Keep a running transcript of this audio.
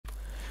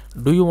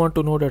Do you want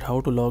to know that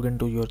how to log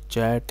into your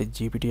Chat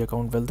GPT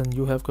account? Well, then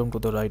you have come to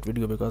the right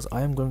video, because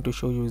I am going to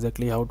show you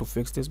exactly how to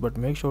fix this. But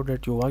make sure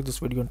that you watch this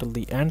video until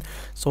the end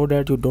so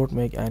that you don't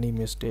make any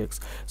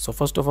mistakes. So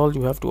first of all,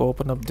 you have to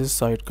open up this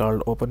site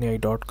called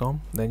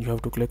openai.com. Then you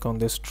have to click on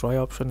this try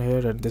option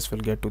here, and this will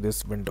get to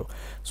this window.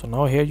 So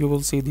now here you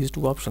will see these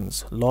two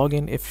options: log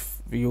in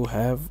if you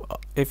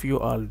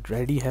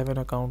already have an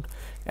account,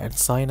 and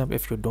sign up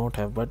if you don't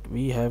have. But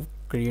we have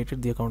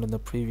created the account in the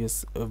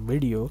previous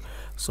video,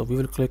 so we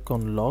will click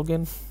on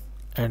login,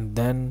 and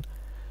then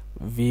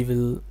we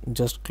will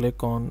just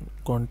click on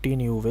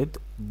continue with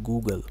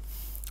Google,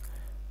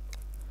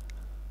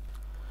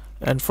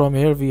 and from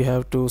here we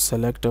have to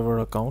select our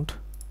account.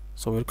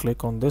 So we'll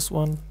click on this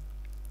one,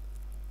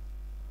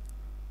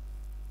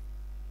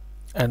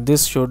 and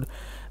this should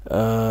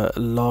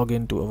log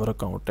into our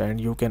account, and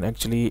you can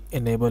actually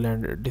enable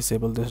and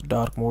disable this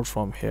dark mode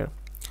from here.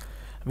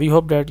 We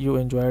hope that you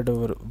enjoyed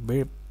our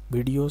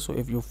video. So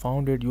if you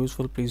found it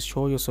useful, please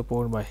show your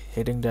support by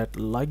hitting that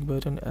like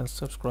button and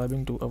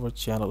subscribing to our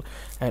channel.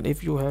 And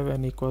if you have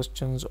any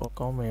questions or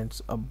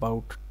comments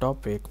about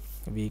topic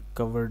we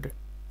covered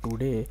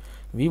today,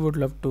 we would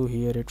love to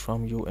hear it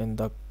from you in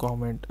the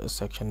comment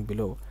section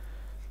below.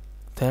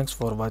 Thanks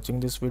for watching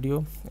this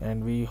video,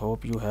 and we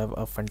hope you have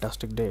a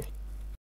fantastic day.